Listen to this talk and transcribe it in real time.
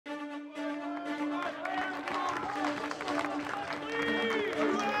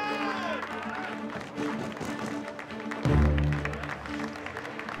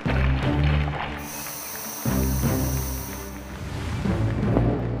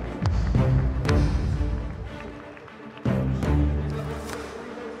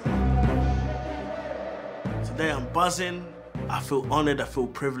buzzing. I feel honoured, I feel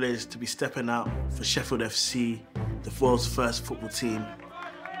privileged to be stepping out for Sheffield FC, the world's first football team.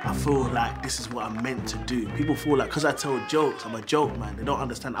 I feel like this is what I'm meant to do. People feel like, because I tell jokes, I'm a joke, man. They don't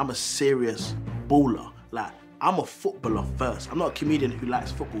understand I'm a serious baller. Like, I'm a footballer first. I'm not a comedian who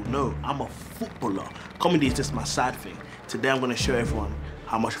likes football, no. I'm a footballer. Comedy is just my side thing. Today I'm gonna show everyone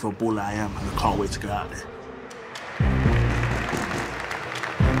how much of a baller I am, and I can't wait to go out there.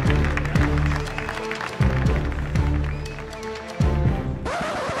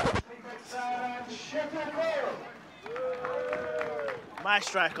 My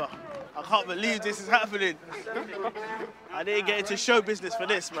striker. I can't believe this is happening. I didn't get into show business for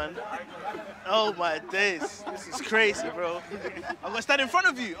this, man. Oh my days. This is crazy, bro. I'm gonna stand in front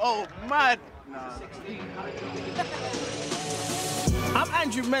of you. Oh, mad. I'm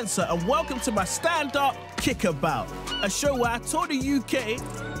Andrew Mensah, and welcome to my stand-up Kickabout, a show where I tour the UK.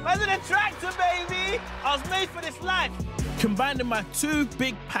 Where's the tractor, baby? I was made for this life. Combining my two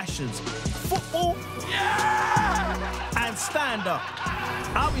big passions, football and stand-up.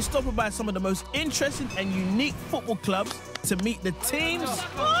 I'll be stopping by some of the most interesting and unique football clubs to meet the teams,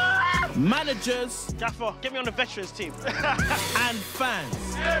 managers, Gaffer, get me on the veterans team, and fans.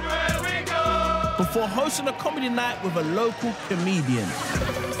 Before hosting a comedy night with a local comedian.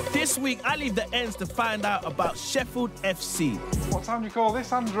 This week, I leave the ends to find out about Sheffield FC. What time do you call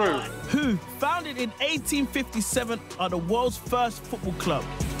this, Andrew? Who, founded in 1857, are the world's first football club.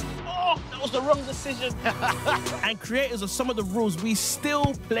 Oh, that was the wrong decision. And creators of some of the rules we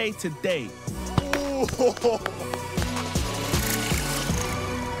still play today.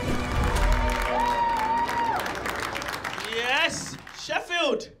 Yes,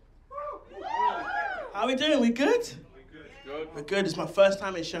 Sheffield. How we doing? We good? We're good. It's my first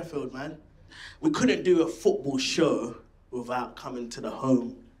time in Sheffield, man. We couldn't do a football show without coming to the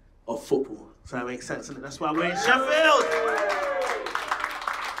home of football. Does that make sense? And that's why we're in Sheffield.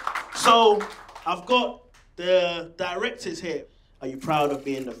 So, I've got the directors here. Are you proud of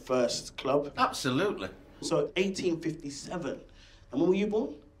being the first club? Absolutely. So, 1857. And when were you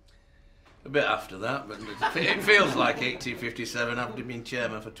born? A bit after that, but it feels like 1857. I've been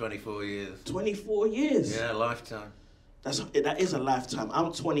chairman for 24 years. 24 years? Yeah, a lifetime. That is a lifetime.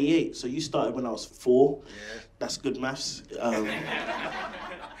 I'm 28, so you started when I was 4. Yeah. That's good maths.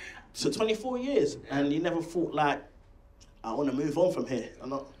 So 24 years, and you never thought, like, I want to move on from here. I'm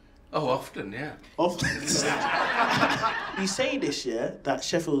not... Oh, often, yeah. Often? You say this, yeah, that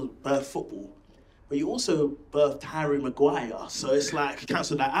Sheffield birthed football, but you also birthed Harry Maguire, so it's like,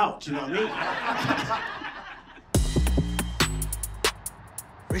 cancel that out, do you know what I mean?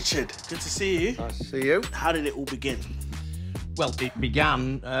 Richard, good to see you. Nice to see you. How did it all begin? Well, it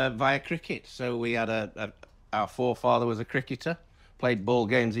began via cricket. So we had our forefather was a cricketer, played ball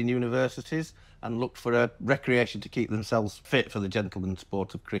games in universities and looked for a recreation to keep themselves fit for the gentleman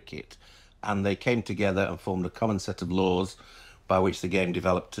sport of cricket. And they came together and formed a common set of laws by which the game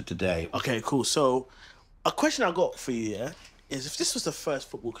developed to today. Okay, cool. So a question I got for you, yeah, is if this was the first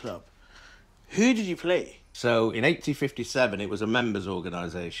football club, who did you play? So in 1857, it was a members'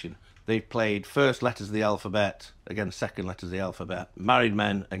 organisation. They played first letters of the alphabet against second letters of the alphabet. Married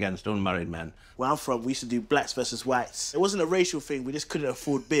men against unmarried men. Where I'm from, we used to do blacks versus whites. It wasn't a racial thing, we just couldn't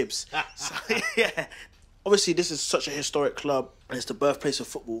afford bibs. So, yeah. Obviously, this is such a historic club, and it's the birthplace of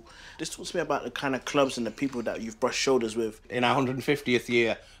football. Just talk to me about the kind of clubs and the people that you've brushed shoulders with. In our 150th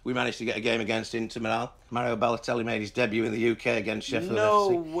year, we managed to get a game against Inter Milan. Mario Balotelli made his debut in the UK against Sheffield FC. No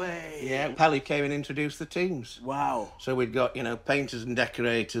way. Yeah, Pelé came and introduced the teams. Wow. So we'd got, you know, painters and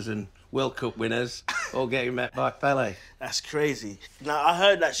decorators and World Cup winners all getting met by Pelé. That's crazy. Now, I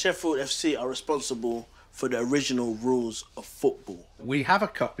heard that Sheffield FC are responsible for the original rules of football. We have a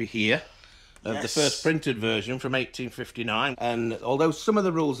copy here of the first printed version from 1859. And although some of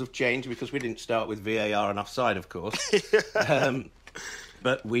the rules have changed, because we didn't start with VAR and offside, of course,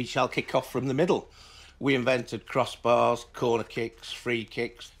 but we shall kick off from the middle. We invented crossbars, corner kicks, free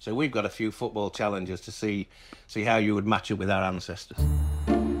kicks. So we've got a few football challenges to see how you would match up with our ancestors.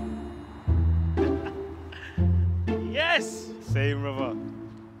 Yes! Same, brother.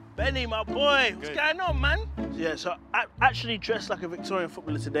 Benny, my boy, what's going on, man? Yeah, so I actually dressed like a Victorian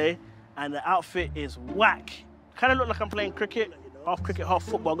footballer today, and the outfit is whack. Kind of look like I'm playing cricket, half cricket, half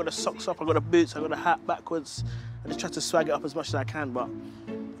football. I got the socks up, I got the boots, I got the hat backwards. I just try to swag it up as much as I can, but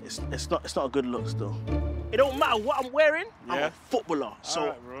it's not a good look still. It don't matter what I'm wearing, I'm a footballer.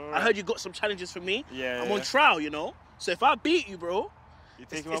 So right, I heard you got some challenges for me. Yeah, I'm on trial, you know. So if I beat you, bro,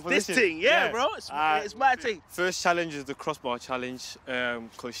 it's this thing, bro. It's my thing. First challenge is the crossbar challenge,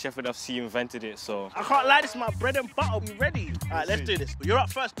 because Sheffield FC invented it, so... I can't lie, this is my bread and butter. You ready? All right, let's do this. You're up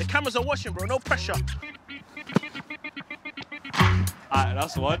first. The cameras are watching, bro. No pressure. Alright,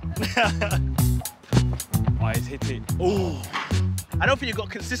 that's one. Oh, he's hit it. Oh. I don't think you've got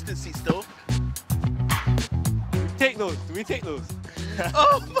consistency still. Take those. Do we take those?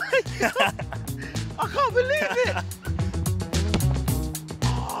 Oh my God! I can't believe it!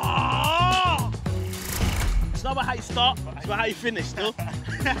 Oh! It's not about how you start, it's about how you finish still.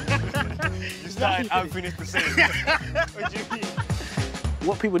 You started and finished the same. What do you mean?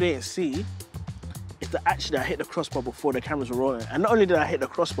 What people didn't see is that actually I hit the crossbar before the cameras were rolling. And not only did I hit the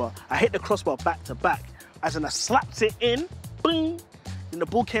crossbar, I hit the crossbar back to back. As in I slapped it in, boom, and the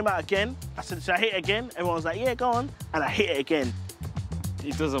ball came out again. I said, should I hit it again? Everyone was like, yeah, go on. And I hit it again.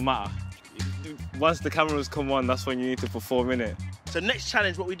 It doesn't matter. Once the cameras come on, that's when you need to perform, innit? So next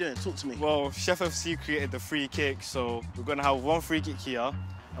challenge, what are we doing? Talk to me. Well, Sheffield FC created the free kick, so we're gonna have one free kick here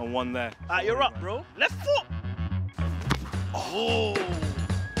and one there. All right, you're up, bro. Left foot. Oh.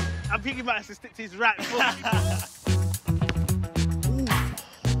 I'm thinking about to stick to his right foot.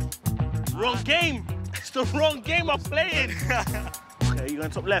 Wrong game. It's the wrong game I'm playing. Okay, you're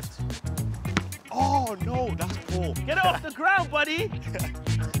going top left. Oh no, that's poor. Get it off the ground, buddy.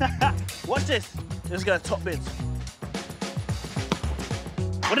 Watch this. Let's go top bins.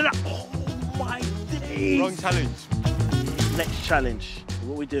 What did I? Oh my days. Wrong challenge. Next challenge.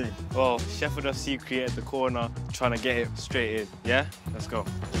 What are we doing? Well, Sheffield FC created the corner, trying to get it straight in. Yeah? Let's go.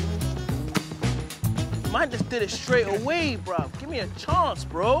 Mine just did it straight away, bro. Give me a chance,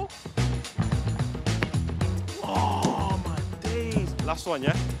 bro. Oh my days. Last one,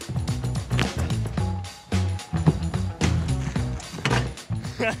 yeah?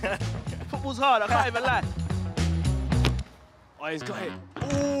 Football's hard, I can't even lie. Oh, he's got it.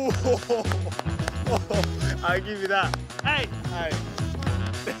 Ooh. I'll give you that. Hey, Hey.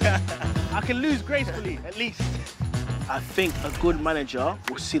 I can lose gracefully, at least. I think a good manager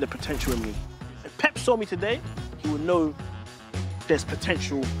will see the potential in me. If Pep saw me today, he would know there's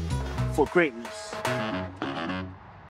potential for greatness.